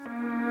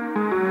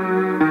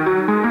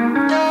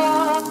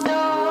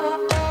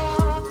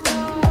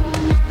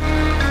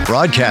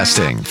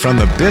Broadcasting from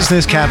the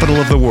business capital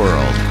of the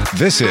world,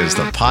 this is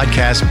the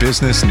Podcast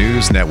Business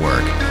News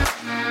Network.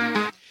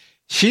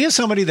 She is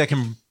somebody that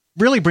can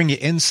really bring you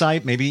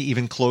insight, maybe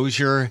even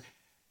closure,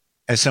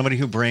 as somebody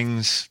who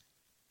brings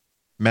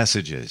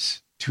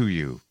messages to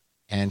you.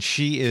 And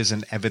she is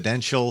an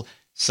evidential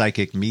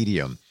psychic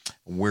medium.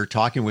 We're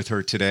talking with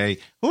her today.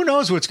 Who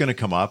knows what's going to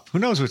come up? Who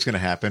knows what's going to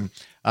happen?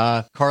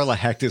 Carla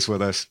Hecht is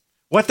with us.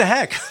 What the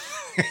heck?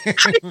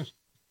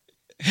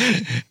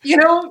 You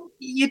know,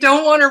 you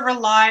don't want to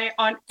rely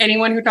on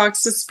anyone who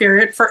talks to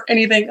spirit for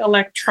anything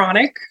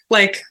electronic,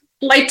 like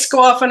lights go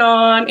off and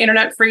on,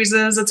 internet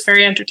freezes. It's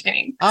very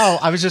entertaining. Oh,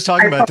 I was just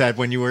talking about that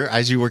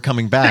as you were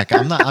coming back.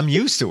 I'm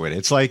used to it.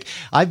 It's like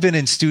I've been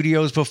in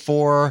studios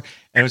before,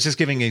 and I was just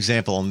giving an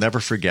example. I'll never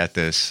forget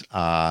this.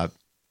 The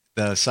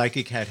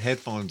psychic had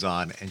headphones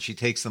on and she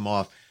takes them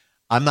off.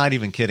 I'm not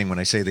even kidding when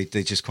I say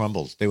they just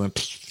crumbled. They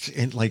went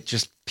in like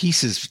just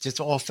pieces, just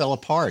all fell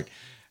apart.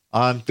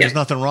 There's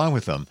nothing wrong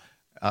with them.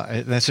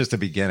 That's just the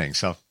beginning.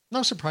 So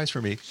no surprise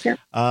for me.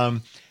 Yeah.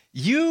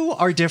 You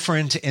are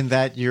different in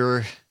that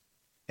you're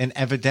an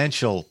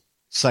evidential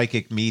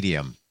psychic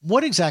medium.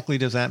 What exactly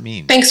does that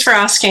mean? Thanks for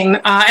asking.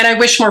 And I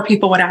wish more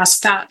people would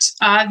ask that.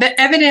 The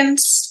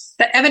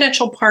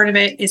evidential part of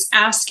it is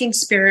asking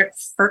spirit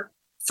for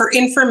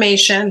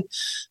information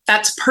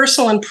that's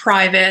personal and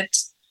private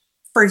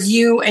for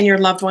you and your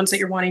loved ones that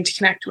you're wanting to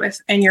connect with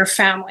and your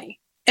family.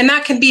 And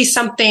that can be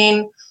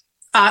something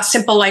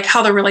simple like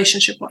how the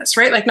relationship was,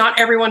 right? Like not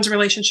everyone's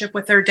relationship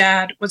with their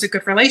dad was a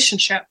good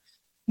relationship.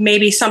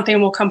 Maybe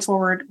something will come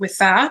forward with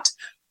that.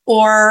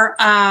 Or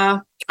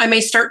I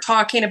may start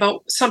talking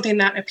about something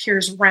that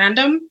appears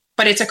random,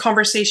 but it's a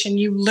conversation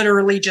you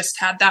literally just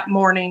had that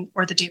morning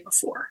or the day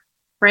before,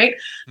 right?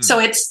 So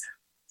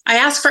I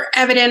ask for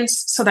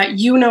evidence so that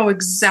you know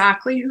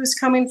exactly who's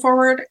coming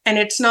forward. And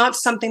it's not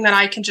something that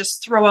I can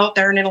just throw out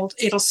there and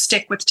it'll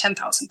stick with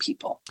 10,000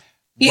 people.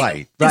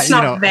 Right. It's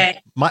not vague.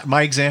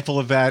 My example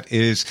of that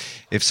is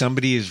if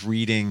somebody is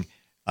reading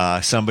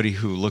somebody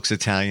who looks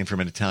Italian from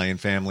an Italian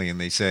family and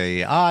they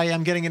say,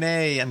 I'm getting an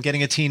A, I'm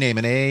getting a T name,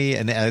 an A,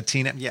 and a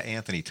T name. Yeah,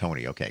 Anthony,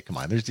 Tony. Okay, come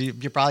on.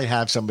 You probably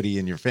have somebody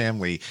in your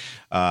family,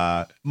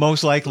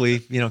 most likely,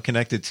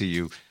 connected to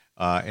you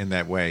in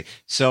that way.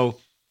 So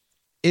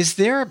is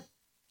there,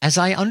 as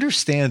I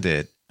understand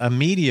it, a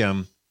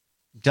medium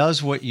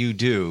does what you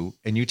do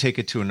and you take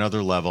it to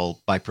another level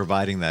by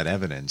providing that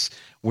evidence,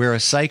 where a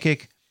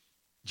psychic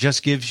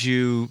just gives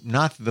you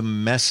not the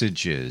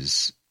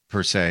messages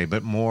per se,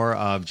 but more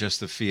of just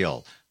the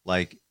feel,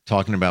 like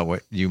talking about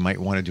what you might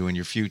want to do in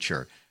your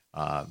future,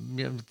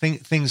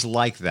 things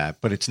like that,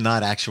 but it's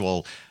not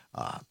actual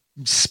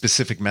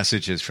specific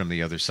messages from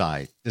the other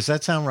side. Does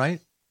that sound right?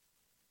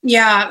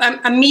 Yeah,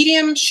 a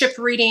mediumship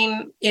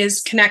reading is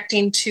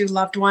connecting to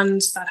loved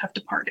ones that have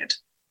departed.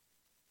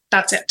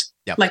 That's it.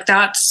 Yep. Like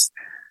that's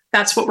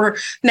what we're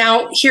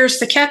now. Here's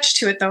the catch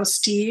to it, though,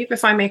 Steve.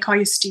 If I may call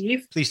you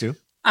Steve, please do.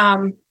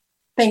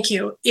 Thank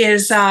you.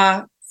 Is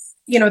that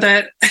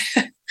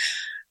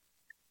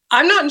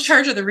I'm not in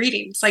charge of the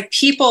readings. Like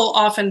people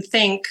often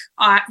think,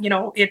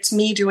 it's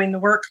me doing the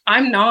work.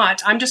 I'm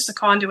not. I'm just a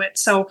conduit.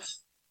 So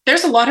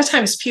there's a lot of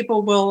times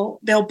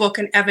they'll book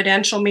an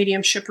evidential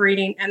mediumship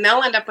reading and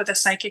they'll end up with a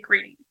psychic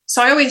reading.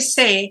 So I always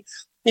say,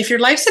 if your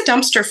life's a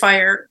dumpster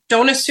fire,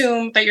 don't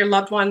assume that your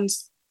loved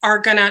ones are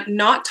going to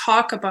not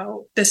talk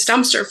about this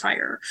dumpster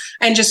fire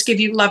and just give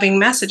you loving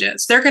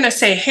messages. They're going to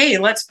say, hey,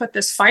 let's put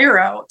this fire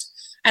out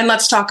and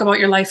let's talk about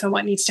your life and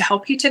what needs to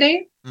help you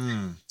today.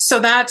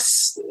 So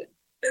that's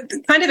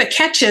kind of the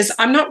catch is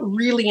I'm not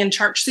really in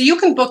charge. So you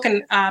can book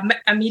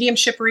a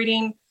mediumship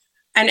reading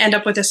and end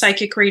up with a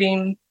psychic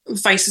reading,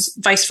 vice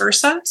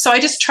versa. So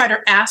I just try to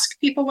ask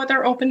people what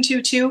they're open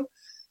to too,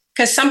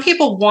 because some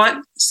people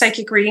want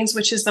psychic readings,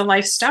 which is the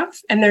life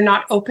stuff, and they're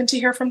not open to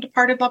hear from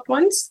departed loved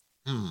ones,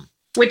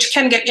 which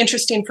can get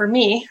interesting for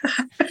me.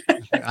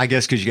 I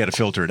guess because you got to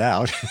filter it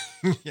out.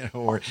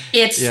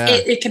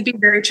 It can be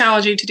very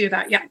challenging to do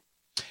that. Yeah.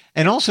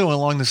 And also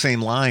along the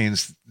same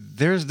lines,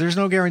 there's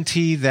no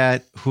guarantee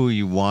that who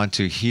you want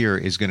to hear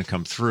is going to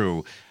come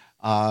through.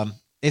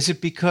 Is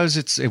it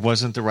because it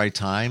wasn't the right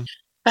time?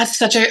 That's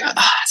such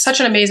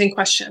an amazing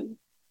question.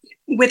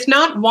 With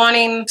not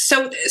wanting,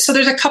 so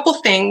there's a couple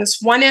things.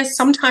 One is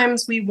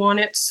sometimes we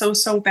want it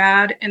so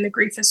bad, and the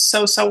grief is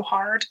so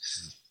hard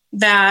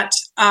that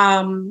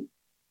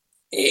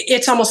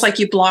it's almost like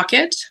you block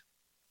it.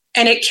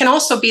 And it can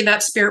also be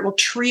that spirit will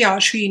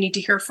triage who you need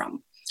to hear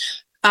from.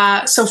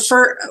 So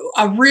for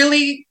a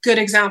really good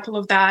example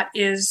of that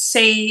is,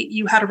 say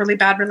you had a really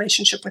bad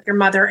relationship with your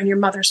mother and your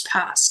mother's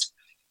passed,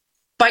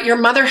 but your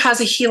mother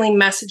has a healing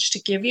message to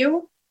give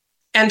you.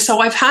 And so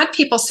I've had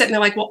people sit and they're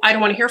like, well, I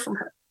don't want to hear from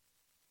her.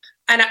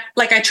 And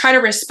I try to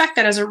respect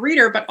that as a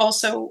reader, but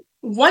also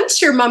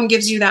once your mom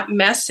gives you that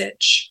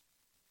message,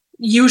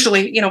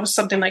 usually,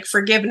 something like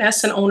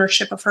forgiveness and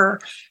ownership of her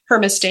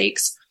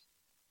mistakes,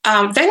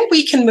 then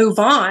we can move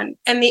on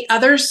and the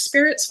other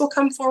spirits will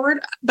come forward.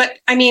 But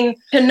I mean,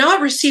 to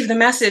not receive the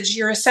message,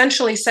 you're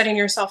essentially setting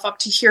yourself up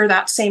to hear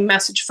that same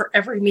message for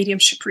every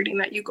mediumship reading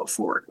that you go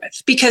forward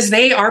with, because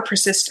they are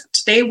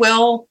persistent. They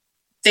will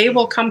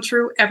come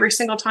through every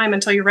single time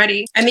until you're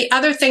ready. And the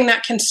other thing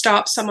that can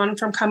stop someone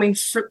from coming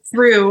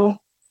through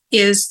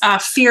is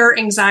fear,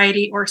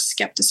 anxiety, or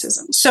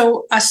skepticism.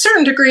 So a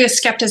certain degree of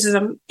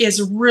skepticism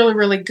is really,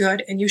 really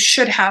good, and you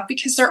should have,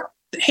 because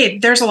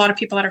there's a lot of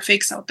people that are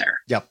fakes out there.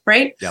 Yep.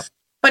 Right? Yep.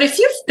 But if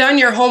you've done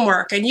your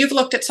homework and you've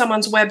looked at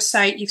someone's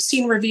website, you've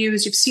seen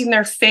reviews, you've seen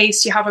their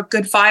face, you have a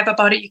good vibe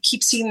about it, you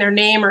keep seeing their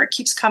name or it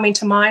keeps coming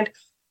to mind,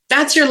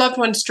 that's your loved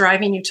ones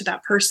driving you to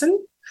that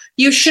person.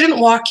 You shouldn't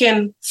walk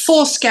in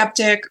full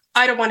skeptic.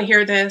 I don't want to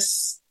hear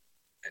this,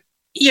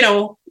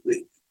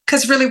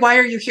 because really, why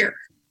are you here?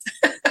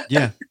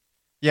 Yeah.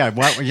 Yeah.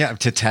 Well, yeah.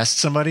 To test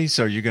somebody.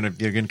 So you're going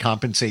to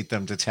compensate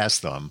them to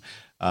test them.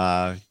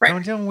 Right.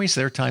 Don't waste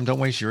their time. Don't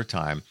waste your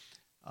time.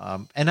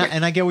 And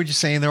I get what you're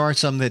saying. There are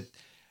some that,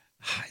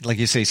 like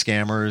you say,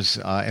 scammers,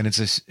 and it's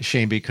a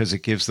shame because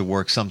it gives the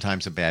work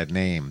sometimes a bad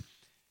name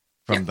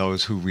from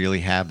those who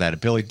really have that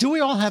ability. Do we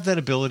all have that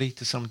ability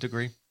to some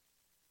degree?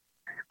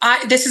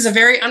 This is a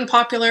very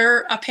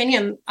unpopular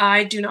opinion.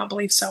 I do not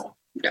believe so.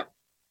 No.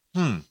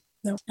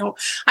 No.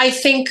 I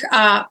think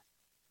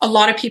a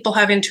lot of people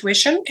have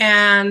intuition,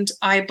 and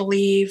I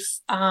believe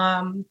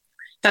that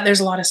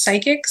there's a lot of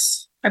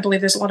psychics. I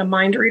believe there's a lot of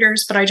mind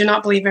readers, but I do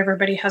not believe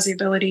everybody has the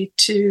ability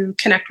to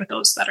connect with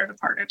those that are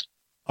departed.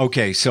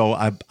 Okay, so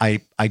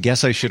I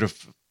guess I should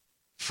have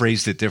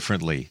phrased it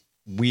differently.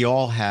 We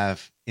all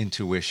have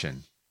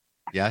intuition,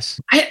 yes?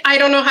 I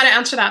don't know how to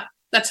answer that.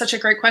 That's such a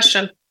great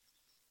question.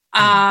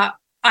 I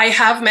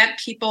have met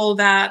people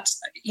that,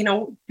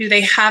 do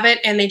they have it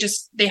and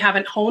they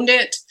haven't honed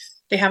it.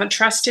 They haven't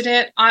trusted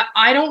it.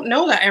 I don't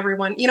know that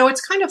everyone,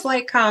 it's kind of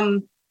like,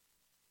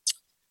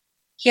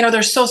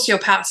 there's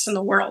sociopaths in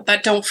the world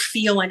that don't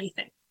feel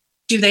anything.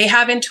 Do they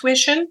have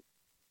intuition?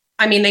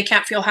 I mean, they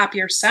can't feel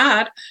happy or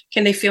sad.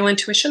 Can they feel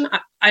intuition?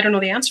 I don't know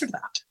the answer to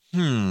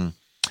that.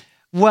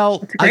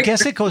 Well, I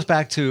guess it goes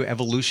back to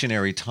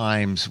evolutionary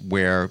times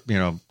where,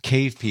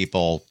 cave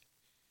people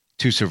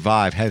to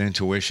survive had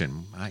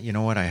intuition. You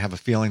know what? I have a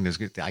feeling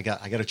I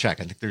got to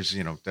check. I think there's,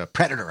 the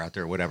predator out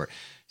there or whatever.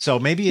 So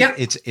maybe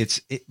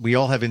we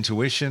all have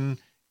intuition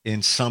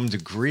in some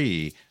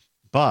degree,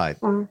 but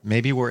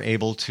maybe we're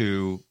able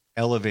to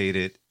elevate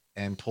it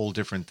and pull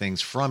different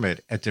things from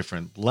it at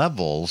different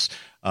levels.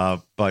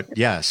 But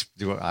yes,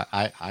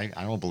 I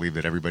don't believe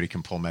that everybody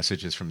can pull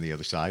messages from the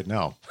other side.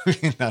 No,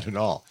 not at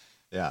all.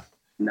 Yeah.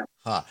 No.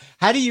 Huh.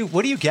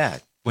 What do you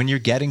get when you're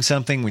getting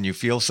something, when you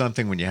feel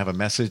something, when you have a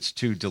message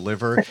to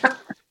deliver?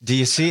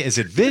 Is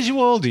it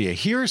visual? Do you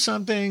hear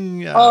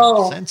something?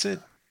 Sense it?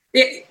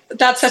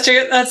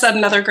 That's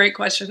another great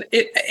question.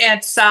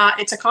 It's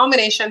a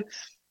combination.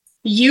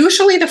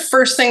 Usually the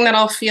first thing that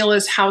I'll feel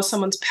is how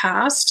someone's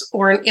passed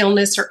or an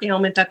illness or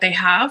ailment that they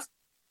have.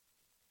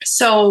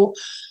 So,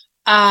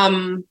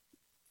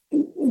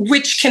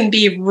 which can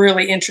be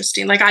really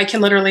interesting. Like I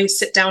can literally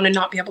sit down and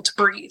not be able to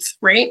breathe,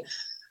 right?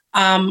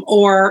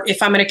 Or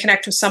if I'm going to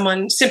connect with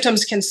someone,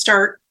 symptoms can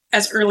start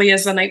as early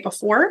as the night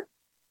before.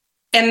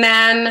 And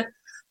then,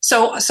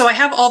 so I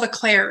have all the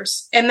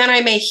clairs, and then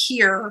I may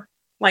hear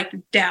like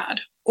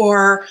dad,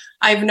 or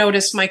I've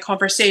noticed my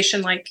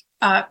conversation, like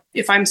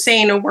if I'm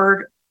saying a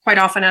word quite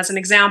often as an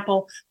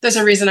example, there's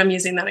a reason I'm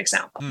using that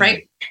example,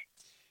 right?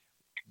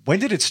 When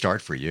did it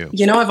start for you?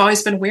 I've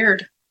always been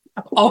weird.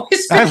 I like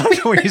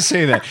the way you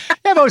say that.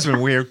 Yeah, I've always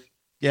been weird.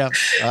 Yeah.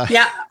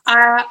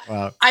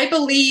 Wow. I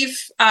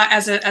believe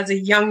as a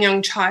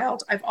young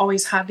child, I've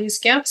always had these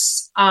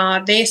gifts.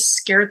 They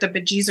scared the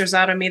bejesus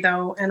out of me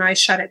though, and I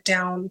shut it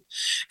down.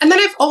 And then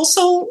I've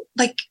also,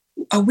 like,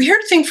 a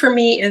weird thing for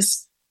me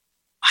is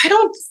I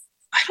don't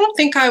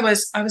think I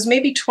was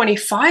maybe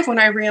 25 when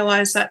I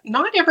realized that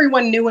not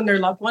everyone knew when their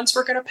loved ones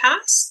were going to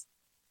pass.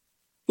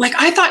 Like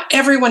I thought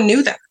everyone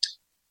knew that.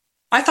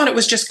 I thought it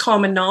was just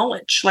common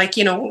knowledge. Like,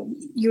 you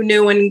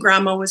knew when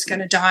grandma was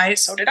going to die,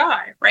 so did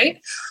I, right?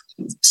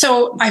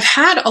 So I've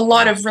had a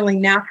lot of really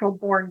natural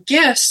born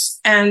gifts.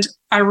 And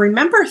I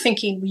remember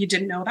thinking, well, you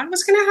didn't know that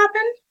was going to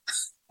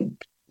happen?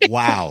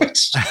 Wow.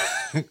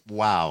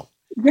 Wow.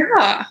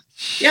 Yeah.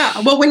 Yeah.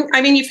 Well,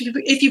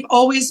 if you've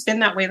always been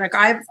that way, like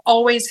I've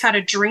always had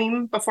a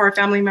dream before a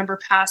family member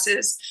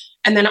passes,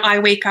 and then I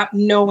wake up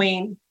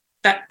knowing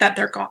that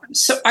they're gone.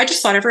 So I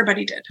just thought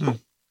everybody did.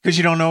 Because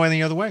you don't know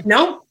any other way.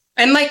 No.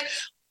 And like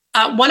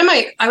one of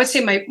my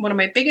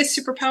biggest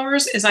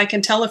superpowers is I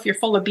can tell if you're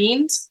full of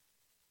beans.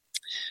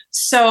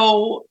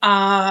 So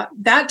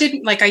that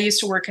didn't, like, I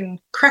used to work in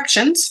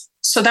corrections,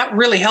 so that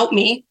really helped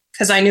me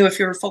because I knew if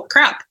you were full of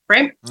crap,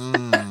 right?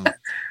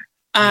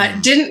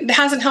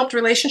 Hasn't helped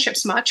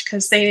relationships much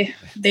because they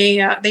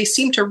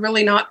seem to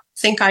really not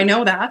think I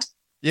know that.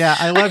 Yeah,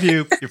 I love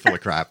you. You're full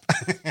of crap.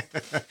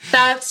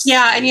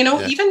 And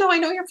even though I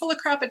know you're full of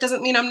crap, it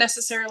doesn't mean I'm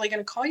necessarily going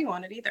to call you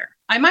on it either.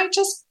 I might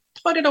just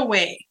put it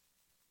away.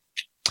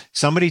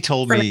 Somebody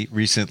told me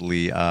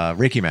recently,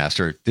 Reiki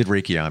Master did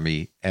Reiki on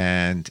me,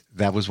 and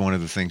that was one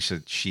of the things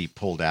that she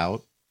pulled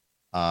out.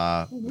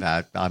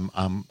 That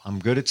I'm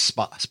good at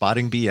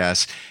spotting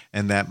BS,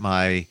 and that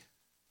my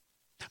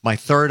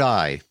third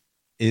eye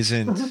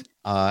isn't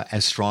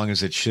as strong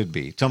as it should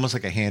be. It's almost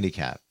like a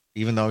handicap,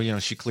 even though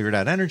she cleared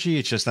out energy.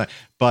 It's just not.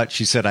 But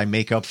she said I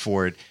make up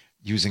for it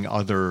using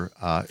other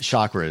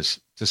chakras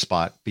to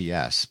spot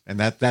BS, and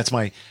that's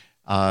my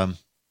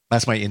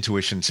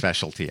intuition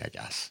specialty, I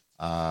guess.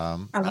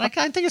 I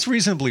think it's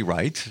reasonably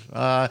right.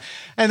 And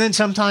then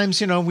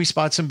sometimes, we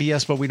spot some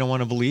BS, but we don't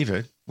want to believe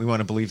it. We want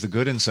to believe the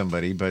good in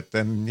somebody, but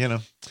then,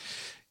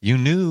 you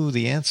knew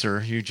the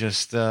answer. You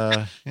just,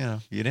 you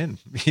didn't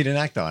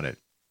act on it.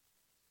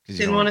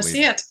 Didn't want to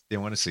see it.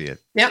 Didn't want to see it.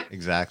 Yeah,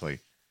 exactly.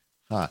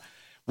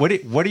 What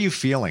are you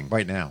feeling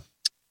right now?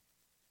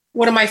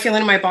 What am I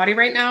feeling in my body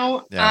right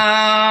now?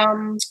 Yeah.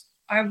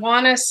 I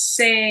want to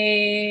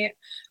say,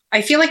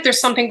 I feel like there's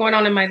something going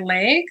on in my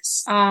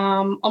legs,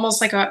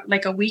 almost like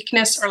a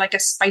weakness or like a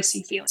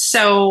spicy feeling.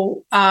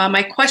 So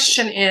my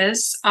question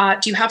is,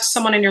 do you have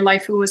someone in your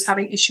life who is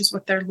having issues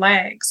with their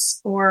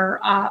legs, or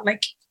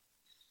like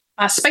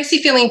a spicy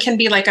feeling can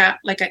be like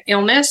an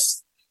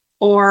illness,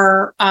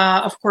 or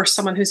of course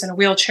someone who's in a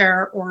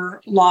wheelchair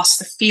or lost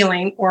the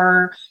feeling,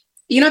 or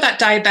that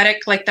diabetic,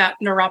 like that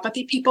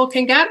neuropathy people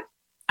can get.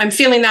 I'm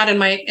feeling that in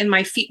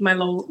my feet, my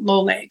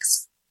low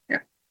legs.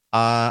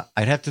 I'd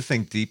have to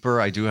think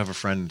deeper. I do have a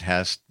friend that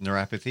has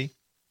neuropathy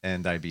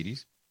and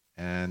diabetes,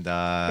 and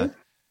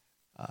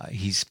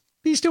he's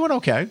doing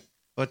okay.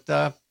 But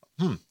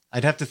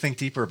I'd have to think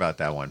deeper about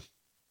that one.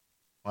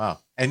 Wow!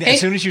 And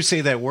as soon as you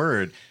say that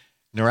word,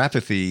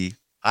 neuropathy,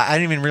 I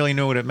didn't even really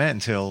know what it meant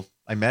until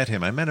I met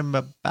him. I met him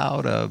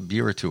about a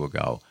year or two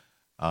ago.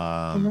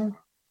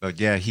 But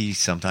yeah,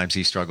 sometimes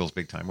he struggles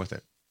big time with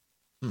it.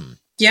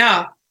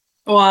 Yeah.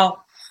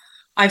 Well,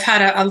 I've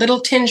had a little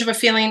tinge of a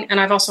feeling, and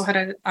I've also had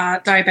a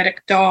diabetic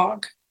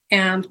dog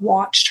and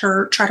watched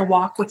her try to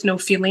walk with no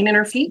feeling in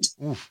her feet.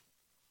 Oof.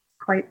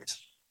 Quite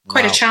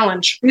a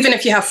challenge, even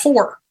if you have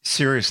 4.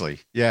 Seriously.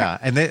 Yeah.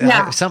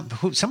 And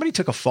somebody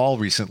took a fall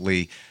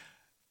recently.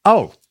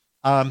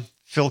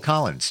 Phil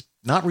Collins.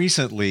 Not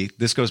recently.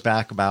 This goes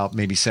back about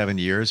maybe 7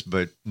 years,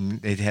 but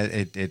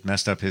it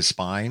messed up his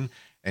spine,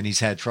 and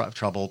he's had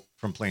trouble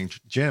from playing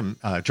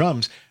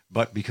drums.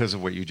 But because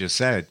of what you just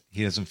said,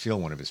 he doesn't feel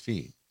one of his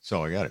feet.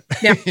 So I got it.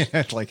 Yeah.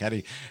 It's like, how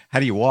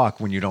do you walk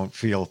when you don't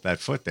feel that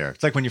foot there?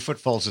 It's like when your foot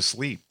falls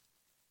asleep.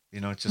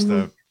 It's just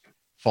a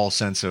false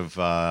sense of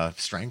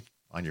strength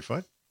on your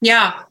foot.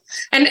 Yeah,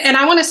 and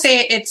I want to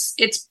say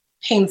it's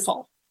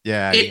painful.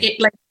 Yeah. It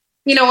like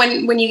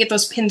when you get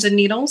those pins and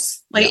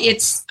needles, like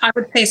it's, I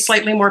would say,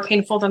 slightly more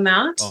painful than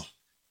that. Oh.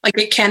 Like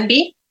it can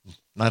be.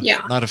 Not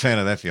a fan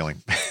of that feeling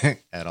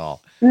at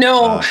all.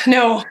 No.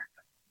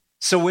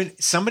 So when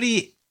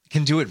somebody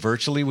can do it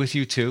virtually with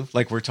you too,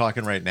 like we're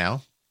talking right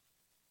now.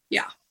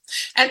 Yeah.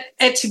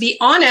 And to be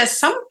honest,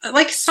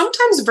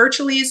 sometimes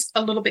virtually is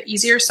a little bit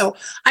easier. So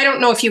I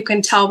don't know if you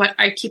can tell, but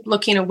I keep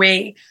looking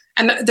away.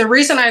 And the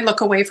reason I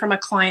look away from a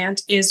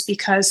client is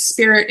because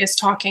spirit is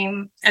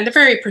talking, and they're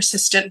very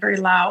persistent, very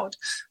loud.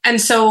 And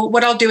so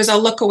what I'll do is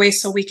I'll look away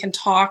so we can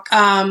talk.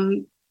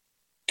 And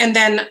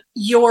then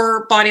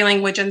your body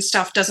language and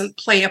stuff doesn't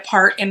play a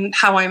part in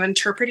how I'm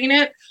interpreting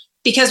it.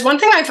 Because one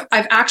thing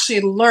I've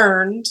actually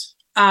learned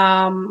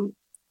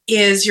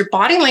is your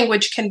body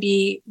language can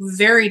be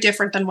very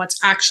different than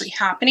what's actually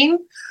happening.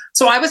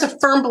 So I was a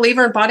firm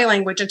believer in body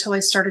language until I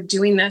started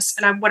doing this.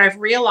 And what I've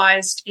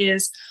realized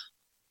is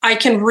I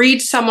can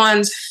read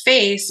someone's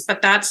face,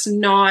 but that's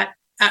not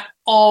at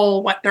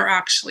all what they're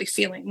actually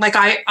feeling. Like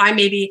I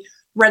maybe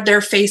read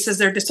their faces,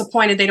 they're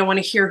disappointed, they don't want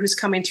to hear who's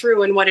coming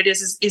through. And what it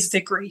is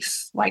the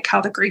grief, like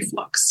how the grief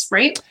looks,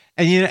 right?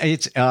 And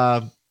it's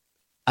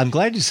I'm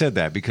glad you said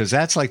that, because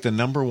that's like the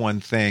number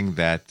one thing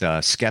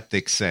that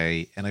skeptics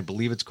say, and I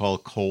believe it's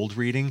called cold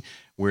reading,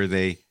 where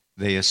they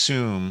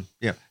assume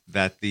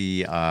that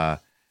the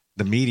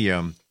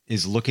medium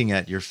is looking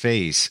at your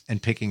face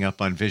and picking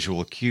up on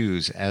visual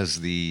cues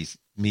as the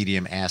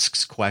medium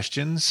asks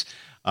questions.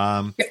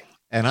 And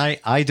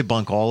I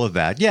debunk all of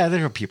that. Yeah,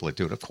 there are people that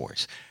do it, of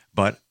course,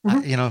 but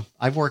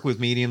I've worked with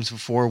mediums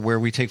before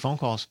where we take phone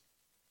calls.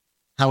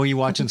 How are you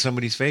watching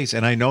somebody's face?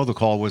 And I know the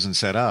call wasn't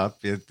set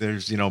up.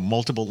 There's,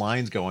 multiple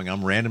lines going.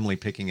 I'm randomly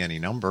picking any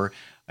number,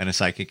 and a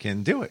psychic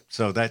can do it.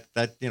 So that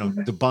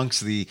debunks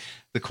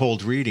the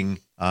cold reading.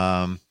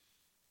 But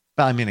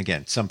I mean,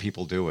 again, some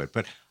people do it.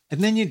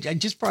 And then I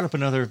just brought up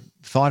another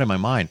thought in my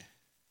mind.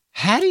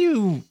 How do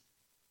you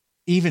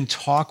even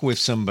talk with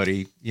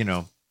somebody,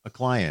 a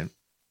client,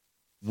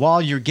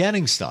 while you're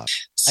getting stuff?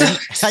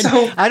 I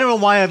don't know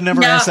why I've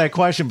never asked that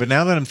question, but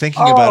now that I'm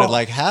thinking about it,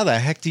 like, how the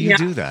heck do you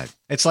do that?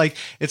 It's like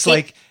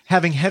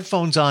having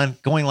headphones on,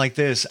 going like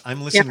this.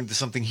 I'm listening to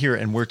something here,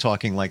 and we're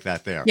talking like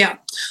that there. Yeah.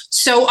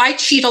 So I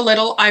cheat a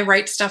little. I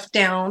write stuff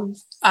down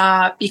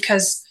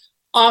because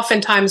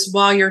oftentimes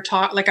while you're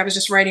talking, like I was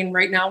just writing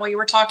right now while you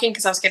were talking,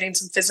 because I was getting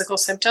some physical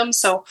symptoms.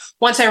 So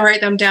once I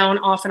write them down,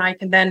 often I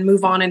can then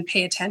move on and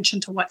pay attention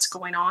to what's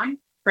going on.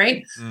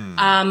 right?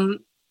 Mm.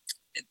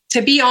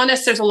 To be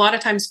honest, there's a lot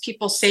of times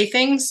people say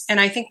things and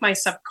I think my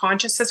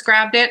subconscious has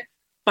grabbed it,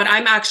 but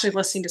I'm actually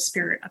listening to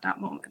spirit at that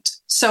moment.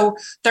 So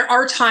there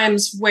are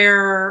times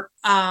where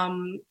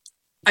I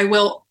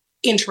will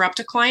interrupt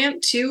a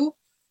client too,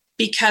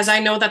 because I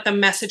know that the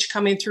message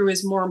coming through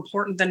is more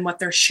important than what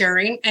they're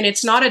sharing. And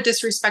it's not a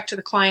disrespect to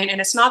the client.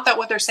 And it's not that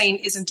what they're saying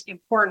isn't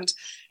important.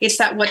 It's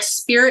that what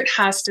spirit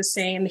has to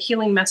say and the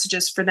healing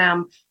messages for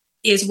them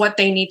is what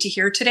they need to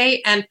hear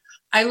today. And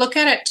I look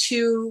at it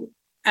too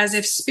as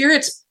if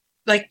spirit's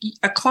like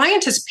a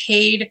client is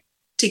paid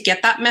to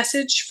get that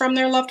message from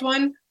their loved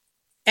one.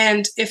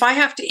 And if I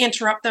have to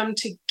interrupt them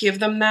to give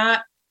them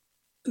that,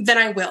 then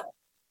I will.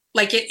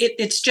 Like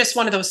it's just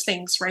one of those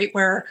things, right?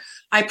 Where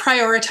I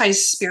prioritize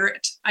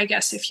spirit, I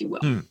guess, if you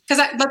will. Because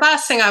the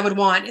last thing I would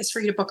want is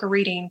for you to book a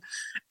reading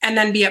and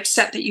then be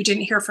upset that you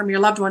didn't hear from your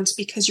loved ones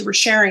because you were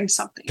sharing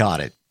something. Got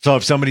it. So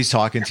if somebody's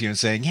talking to you and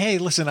saying, hey,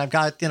 listen, I've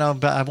got,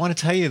 but I want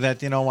to tell you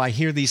that, I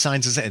hear these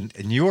signs and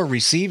you're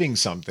receiving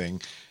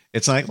something.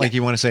 It's not like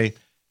you want to say,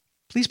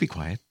 please be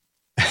quiet.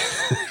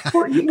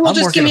 Well,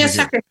 just give me a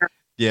second.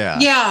 Yeah.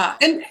 Yeah.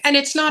 And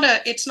it's not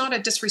a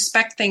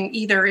disrespect thing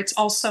either. It's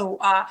also,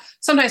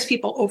 sometimes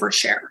people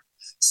overshare.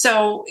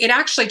 So it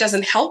actually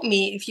doesn't help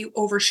me if you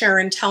overshare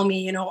and tell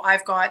me,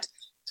 I've got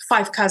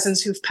 5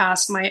 cousins who've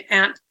passed, my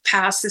aunt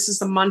passed, this is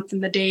the month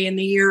and the day and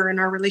the year in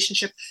our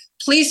relationship.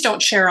 Please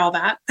don't share all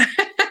that.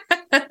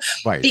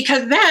 Right.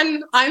 Because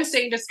then I'm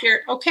saying to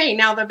spirit, okay,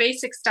 now the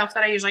basic stuff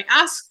that I usually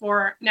ask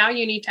for, now I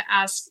need to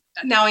ask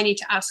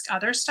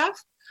other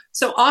stuff.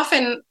 So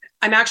often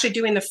I'm actually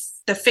doing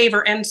the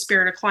favor and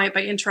spirit of client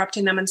by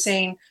interrupting them and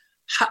saying,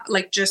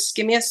 just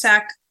give me a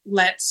sec.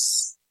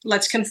 Let's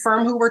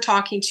confirm who we're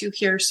talking to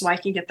here so I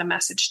can get the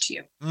message to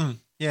you.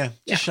 Yeah.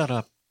 Just shut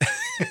up.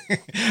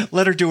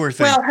 Let her do her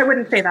thing. Well, I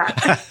wouldn't say that.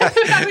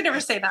 I would never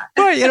say that.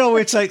 But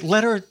it's like,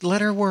 let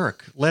her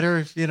work. Let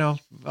her,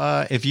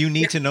 if you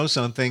need to know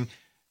something,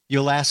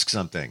 you'll ask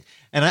something.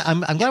 And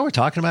I'm glad we're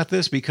talking about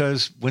this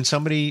because when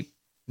somebody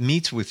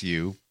meets with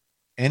you,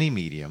 any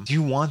medium, do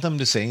you want them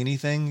to say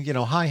anything?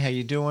 Hi, how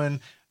you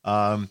doing?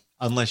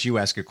 Unless you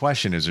ask a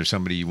question, is there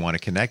somebody you want to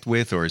connect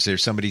with, or is there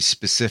somebody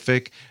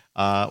specific,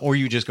 or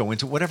you just go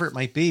into whatever it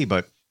might be?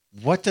 But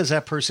what does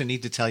that person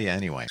need to tell you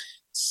anyway?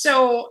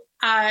 So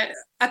at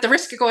the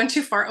risk of going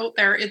too far out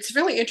there, it's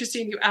really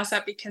interesting you ask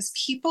that because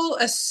people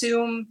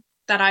assume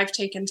that I've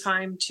taken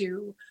time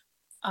to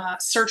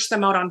search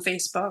them out on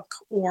Facebook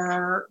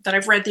or that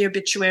I've read the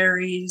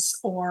obituaries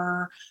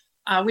or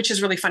which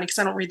is really funny because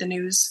I don't read the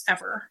news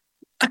ever.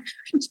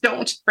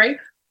 Don't, right?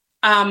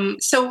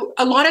 So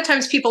a lot of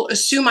times people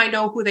assume I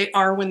know who they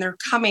are when they're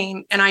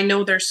coming and I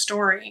know their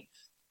story,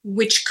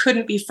 which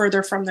couldn't be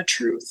further from the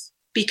truth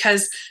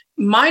because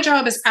my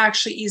job is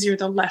actually easier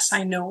the less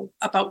I know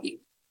about you,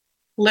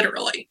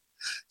 literally.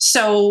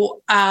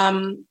 So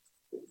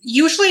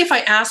usually if I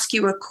ask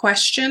you a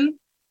question,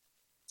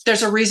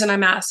 there's a reason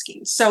I'm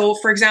asking. So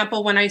for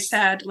example, when I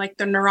said like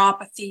the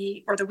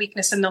neuropathy or the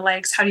weakness in the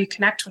legs, how do you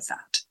connect with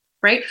that,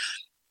 right?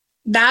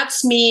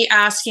 That's me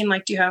asking,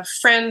 like, do you have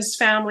friends,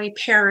 family,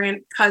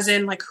 parent,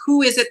 cousin? Like,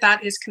 who is it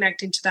that is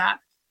connecting to that?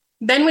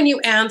 Then when you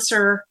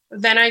answer,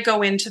 then I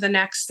go into the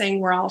next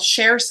thing where I'll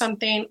share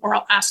something or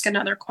I'll ask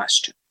another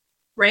question,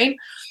 right?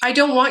 I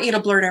don't want you to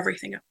blurt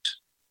everything out,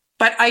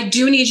 but I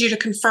do need you to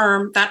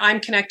confirm that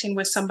I'm connecting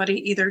with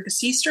somebody, either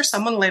deceased or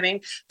someone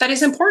living, that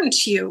is important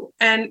to you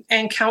and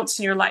counts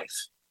in your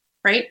life,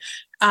 right?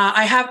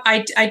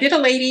 I did a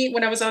lady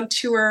when I was on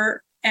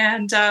tour.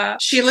 And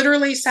she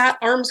literally sat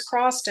arms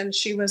crossed and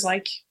she was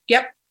like,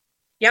 yep,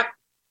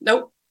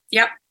 nope,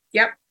 yep.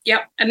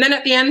 And then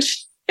at the end,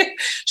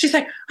 she's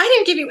like, I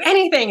didn't give you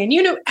anything and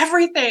you knew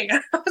everything. I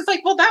was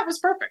like, well, that was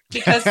perfect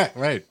because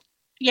right.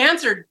 She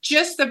answered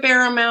just the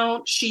bare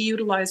amount. She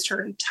utilized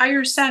her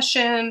entire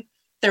session.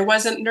 There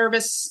wasn't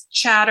nervous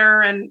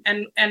chatter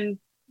and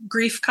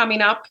grief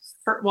coming up.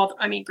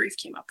 Grief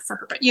came up for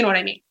her, but you know what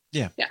I mean?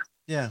 Yeah.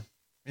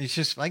 It's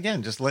just,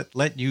 again, just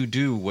let you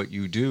do what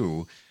you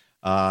do.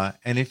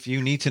 And if you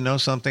need to know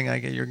something,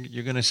 you're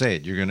going to say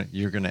it.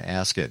 You're going to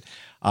ask it.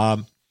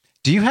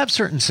 Do you have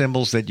certain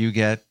symbols that you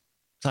get?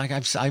 Like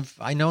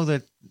I know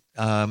that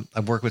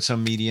I've worked with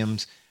some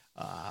mediums,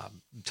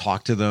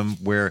 talk to them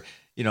where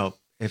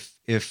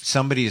if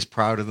somebody is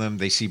proud of them,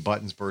 they see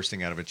buttons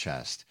bursting out of a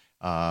chest.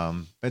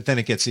 But then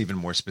it gets even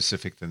more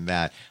specific than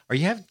that. Do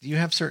you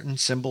have certain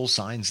symbol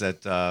signs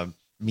that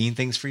mean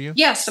things for you?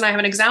 Yes, and I have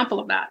an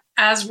example of that.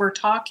 As we're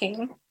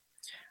talking,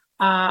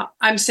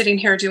 I'm sitting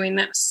here doing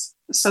this.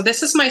 So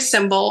this is my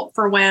symbol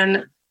for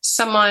when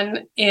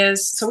someone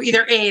is, so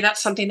either A,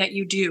 that's something that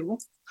you do,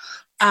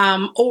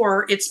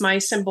 or it's my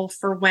symbol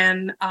for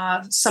when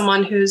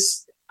someone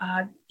who's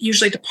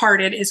usually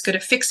departed is good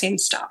at fixing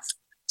stuff.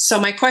 So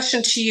my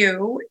question to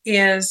you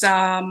is,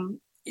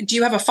 do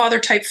you have a father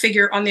type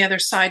figure on the other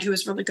side who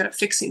is really good at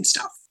fixing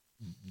stuff?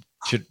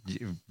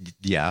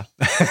 Yeah.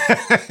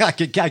 I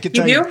could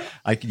tell you.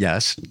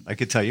 Yes, I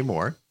could tell you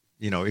more,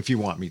 if you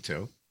want me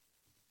to.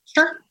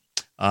 Sure.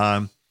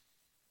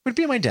 Would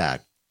be my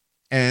dad.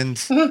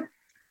 And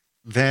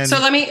then... So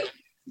let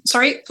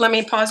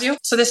me pause you.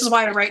 So this is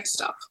why I write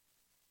stuff.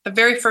 The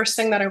very first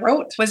thing that I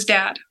wrote was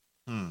Dad.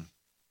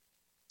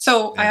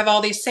 So I have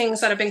all these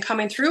things that have been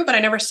coming through, but I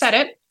never said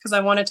it because I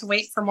wanted to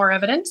wait for more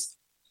evidence.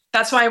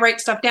 That's why I write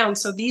stuff down.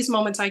 So these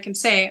moments I can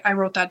say, I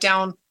wrote that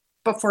down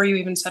before you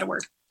even said a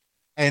word.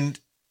 And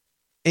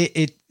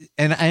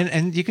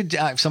and you could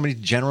somebody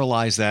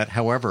generalize that.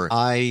 However,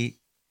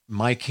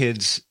 my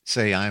kids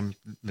say I'm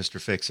Mr.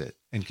 Fix It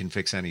and can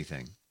fix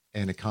anything,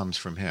 and it comes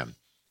from him.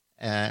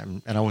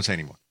 And I won't say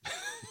anymore.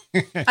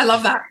 I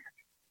love that.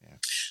 Yeah.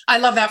 I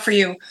love that for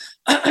you.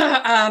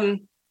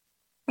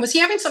 Was he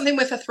having something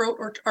with a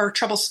throat or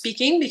trouble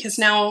speaking? Because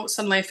now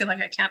suddenly I feel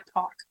like I can't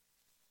talk.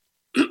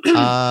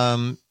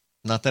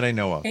 Not that I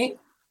know of. Okay.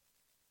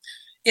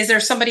 Is there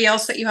somebody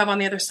else that you have on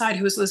the other side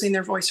who is losing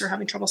their voice or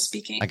having trouble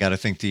speaking? I got to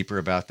think deeper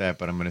about that,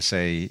 but I'm going to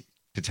say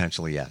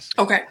potentially yes.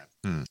 Okay.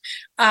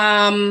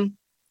 And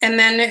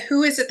then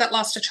who is it that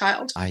lost a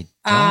child? I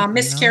don't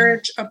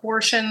miscarriage,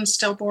 abortion,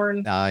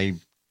 stillborn.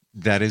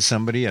 That is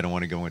somebody. I don't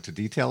want to go into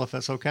detail if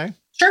that's okay.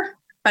 Sure.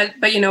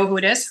 But you know who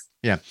it is?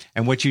 Yeah.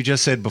 And what you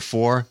just said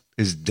before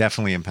is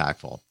definitely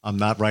impactful. I'm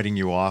not writing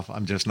you off.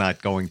 I'm just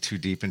not going too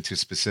deep into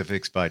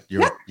specifics, but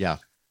yeah.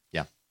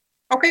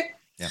 Okay.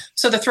 Yeah.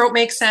 So the throat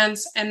makes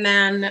sense. And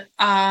then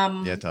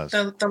it does.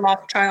 The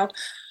lost child.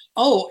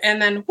 Oh,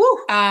 and then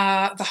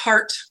the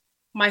heart.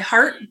 My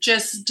heart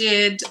just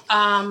did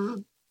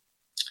the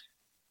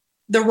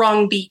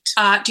wrong beat.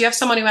 Do you have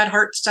someone who had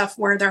heart stuff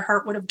where their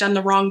heart would have done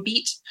the wrong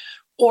beat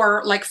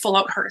or like full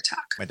out heart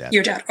attack? My dad.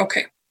 Your dad.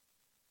 Okay.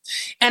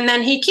 And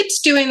then he keeps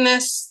doing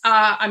this.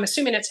 I'm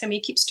assuming it's him. He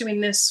keeps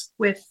doing this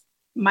with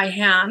my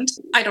hand.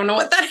 I don't know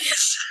what that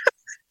is.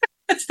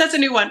 That's a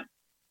new one.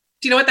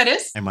 Do you know what that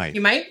is? I might.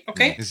 You might?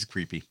 Okay. This is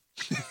creepy.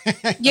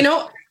 Do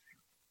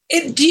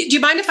you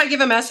mind if I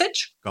give a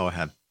message? Go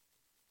ahead.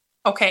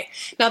 Okay.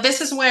 Now, this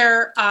is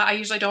where I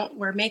usually don't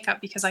wear makeup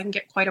because I can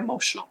get quite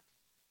emotional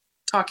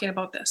talking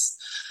about this.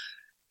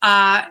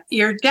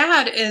 Your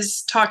dad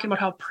is talking about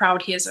how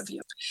proud he is of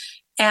you.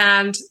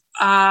 And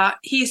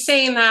he's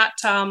saying that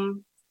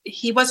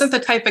he wasn't the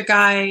type of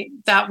guy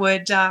that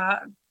would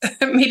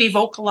maybe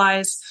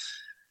vocalize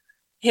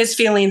his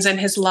feelings and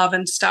his love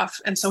and stuff.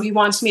 And so he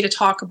wants me to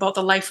talk about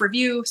the life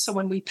review. So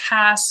when we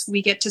pass,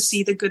 we get to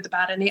see the good, the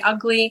bad, and the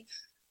ugly,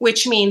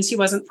 which means he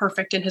wasn't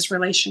perfect in his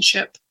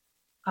relationship.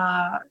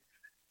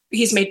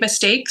 He's made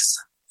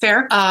mistakes.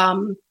 Fair.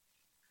 And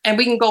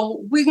we can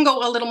go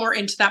a little more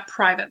into that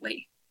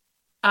privately,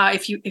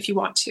 if you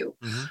want to.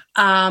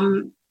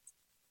 Mm-hmm.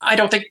 I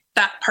don't think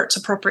that part's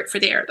appropriate for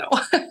the air, though.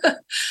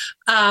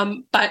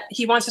 But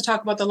he wants to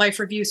talk about the life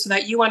review so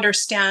that you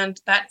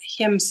understand that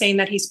him saying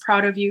that he's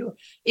proud of you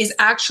is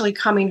actually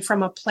coming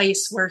from a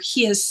place where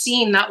he has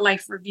seen that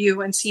life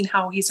review and seen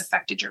how he's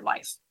affected your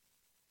life.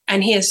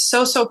 And he is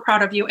so, so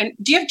proud of you. And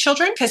do you have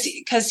children?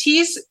 Because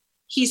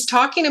he's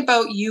talking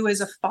about you as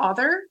a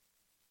father.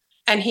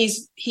 And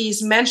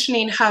he's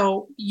mentioning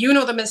how you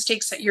know the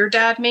mistakes that your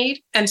dad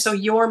made. And so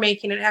you're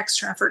making an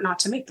extra effort not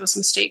to make those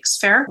mistakes.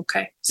 Fair?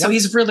 Okay. So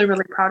he's really,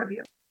 really proud of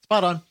you.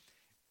 Spot on.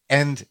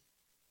 And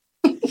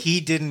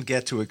he didn't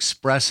get to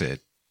express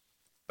it,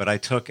 but I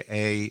took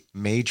a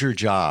major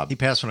job. He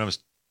passed when I was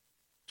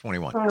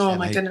 21. Oh,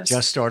 my goodness. I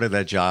just started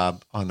that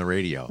job on the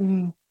radio.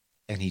 Mm.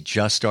 And he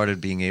just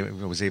started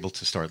was able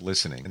to start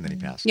listening. And then he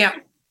passed. Yeah.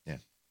 Yeah.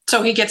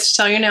 So he gets to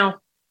tell you now.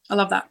 I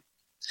love that.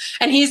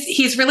 And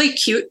he's really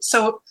cute.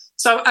 So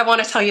I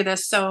want to tell you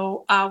this.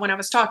 So when I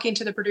was talking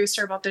to the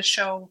producer about this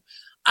show,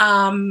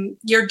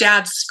 your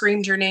dad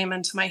screamed your name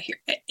into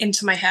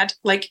my head.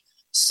 Like,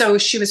 so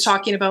she was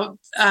talking about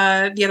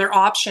the other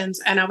options,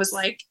 and I was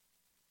like,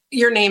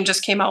 your name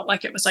just came out.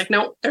 Like, it was like,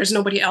 no, there's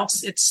nobody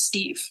else. It's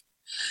Steve,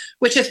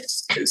 which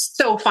is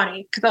so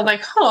funny because I'm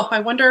like, oh, I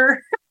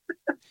wonder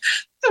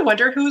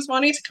who's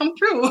wanting to come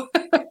through.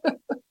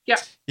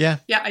 Yeah.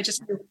 I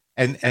just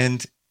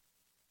and.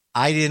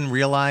 I didn't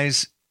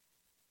realize,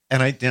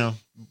 and the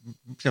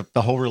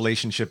whole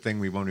relationship thing,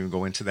 we won't even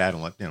go into that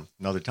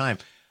another time.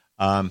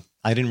 I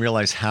didn't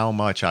realize how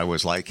much I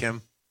was like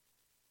him,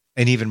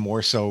 and even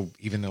more so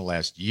even in the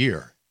last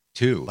year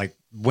too. Like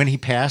when he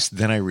passed,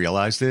 then I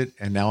realized it,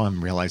 and now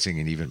I'm realizing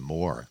it even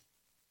more.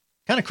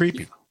 Kind of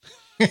creepy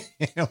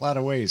in a lot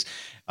of ways,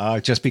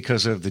 just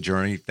because of the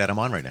journey that I'm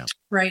on right now.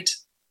 Right.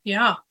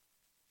 Yeah.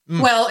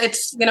 Well,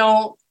 it's,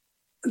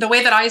 the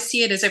way that I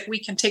see it is if we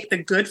can take the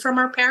good from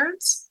our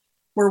parents,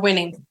 we're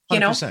winning,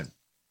 100%.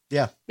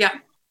 Yeah. Yeah.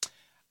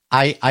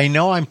 I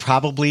know I'm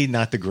probably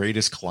not the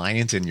greatest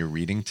client in your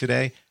reading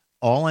today.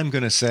 All I'm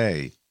going to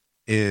say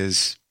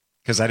is,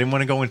 because I didn't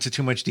want to go into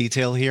too much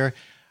detail here.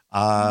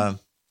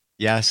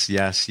 Yes.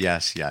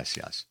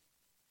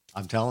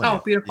 I'm telling you.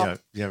 Oh, beautiful.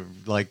 Yeah,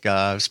 like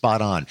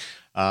spot on.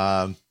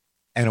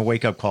 And a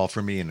wake up call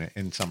for me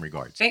in some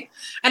regards. Okay.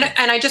 And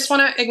I just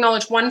want to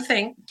acknowledge one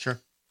thing. Sure.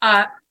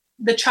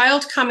 The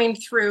child coming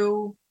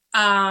through,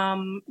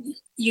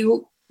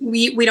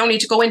 we don't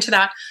need to go into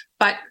that,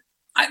 but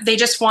they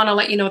just want to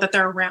let you know that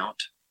they're around.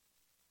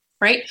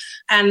 Right.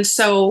 And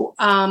so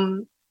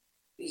I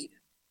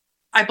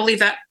believe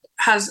that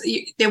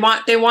they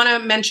want to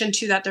mention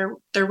too that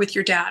they're with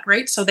your dad,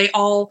 right? So they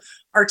all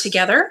are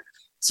together.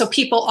 So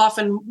people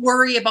often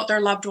worry about their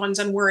loved ones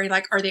and worry,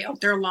 like, are they out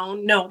there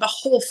alone? No, the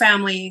whole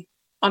family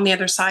on the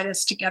other side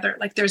is together.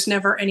 Like, there's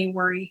never any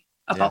worry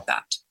about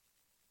that.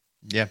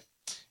 Yeah.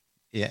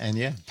 Yeah. And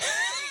yeah.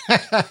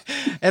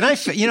 And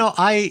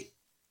I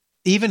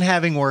even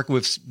having worked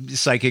with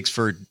psychics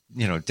for,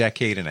 2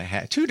 decades and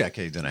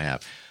a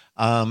half,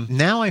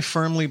 now I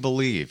firmly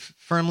believe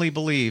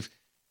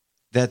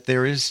that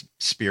there is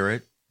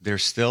spirit. They're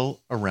still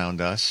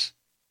around us,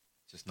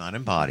 just not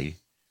in body.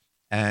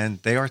 And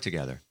they are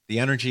together. The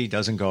energy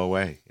doesn't go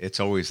away. It's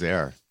always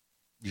there.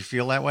 You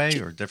feel that way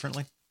or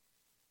differently?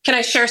 Can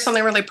I share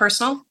something really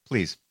personal?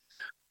 Please.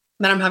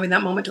 Then I'm having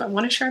that moment. Do I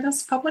want to share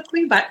this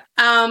publicly? But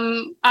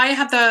I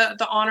had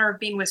the honor of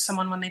being with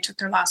someone when they took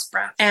their last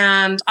breath.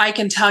 And I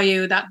can tell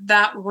you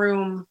that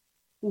room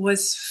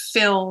was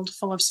full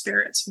of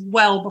spirits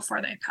well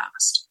before they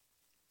passed.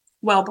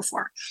 Well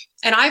before.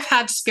 And I've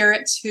had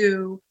spirits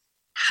who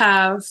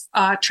have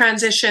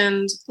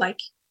transitioned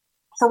like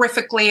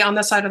horrifically on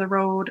the side of the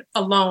road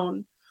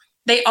alone.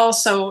 They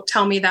also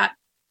tell me that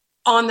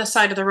on the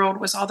side of the road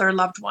was all their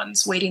loved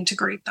ones waiting to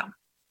greet them.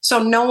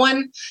 So no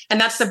one, and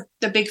that's the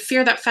big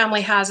fear that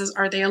family has is,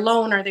 are they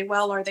alone? Are they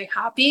well? Are they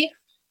happy?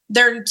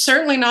 They're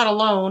certainly not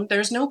alone.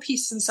 There's no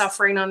peace and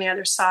suffering on the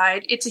other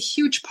side. It's a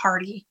huge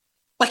party.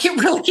 Like, it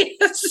really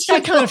is.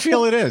 I kind of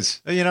feel it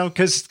is,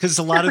 because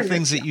a lot of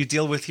things that you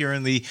deal with here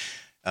in the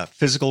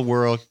physical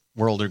world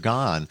are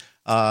gone.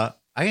 I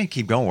can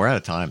keep going. We're out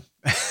of time.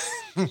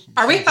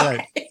 Are we?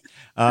 Okay.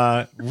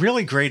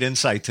 Really great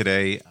insight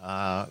today.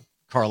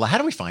 Carla, how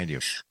do we find you?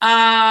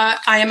 I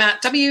am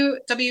at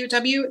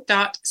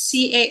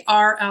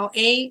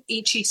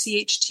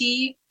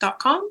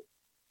www.carlahecht.com.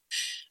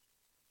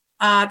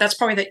 That's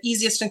probably the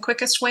easiest and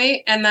quickest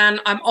way. And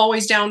then I'm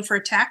always down for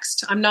a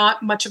text. I'm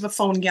not much of a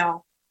phone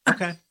gal.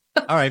 Okay.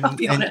 All right.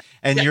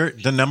 and you're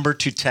the number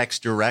to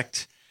text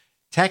direct.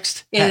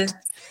 Text is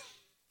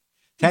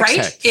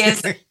Hecht.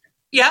 Is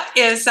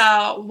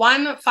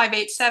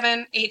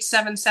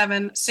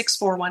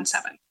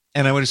 1-587-877-6417.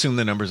 And I would assume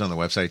the number's on the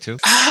website too.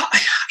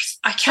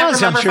 I can't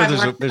remember. I'm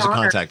sure there's a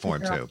contact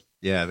form too.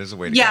 Yeah, there's a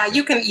way to. Yeah,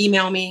 you can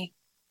email me.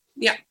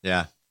 Yeah.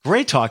 Yeah.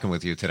 Great talking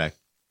with you today.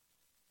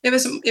 It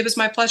was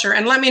my pleasure.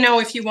 And let me know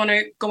if you want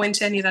to go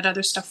into any of that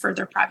other stuff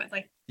further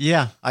privately.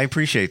 Yeah, I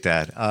appreciate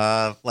that.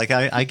 Like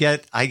I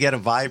get a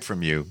vibe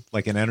from you,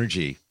 like an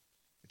energy.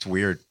 It's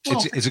weird.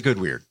 Oh. It's a good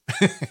weird.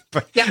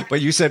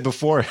 But you said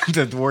before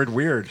the word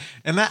weird,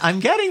 and that I'm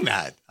getting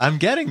that.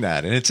 And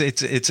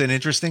it's an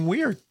interesting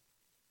weird.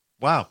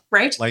 Wow.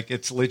 Right. Like,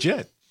 it's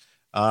legit.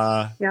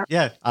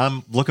 Yeah.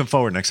 I'm looking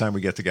forward next time we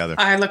get together.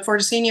 I look forward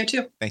to seeing you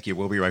too. Thank you.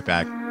 We'll be right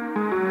back.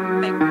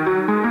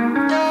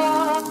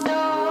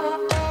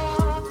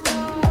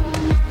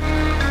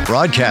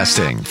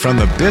 Broadcasting from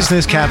the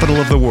business capital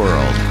of the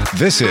world,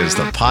 this is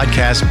the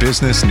Podcast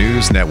Business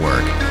News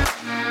Network.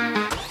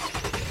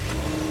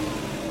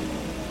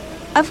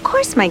 Of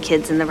course my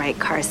kid's in the right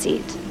car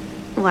seat.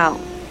 Well,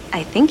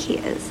 I think he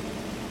is.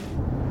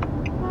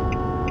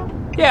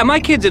 Yeah, my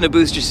kid's in a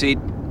booster seat.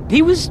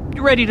 He was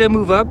ready to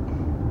move up.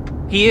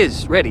 He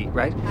is ready,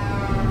 right?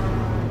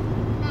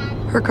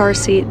 Her car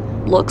seat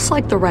looks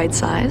like the right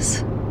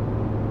size.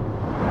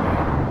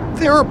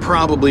 There are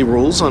probably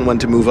rules on when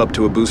to move up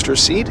to a booster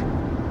seat,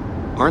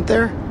 aren't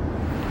there?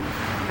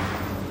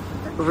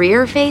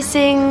 Rear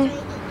facing,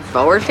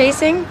 forward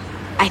facing?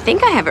 I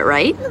think I have it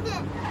right.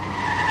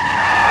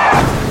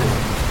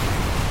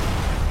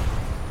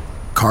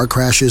 Car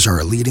crashes are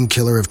a leading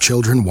killer of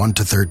children 1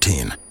 to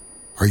 13.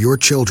 Are your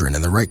children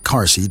in the right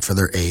car seat for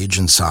their age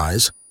and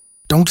size?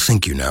 Don't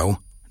think you know.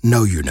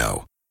 Know you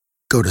know.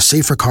 Go to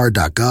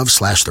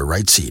safercar.gov/the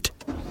right seat.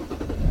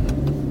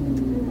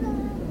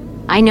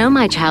 I know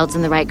my child's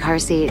in the right car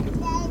seat,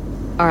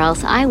 or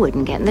else I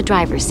wouldn't get in the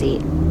driver's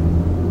seat.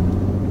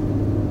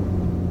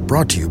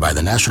 Brought to you by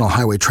the National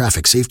Highway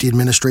Traffic Safety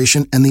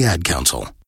Administration and the Ad Council.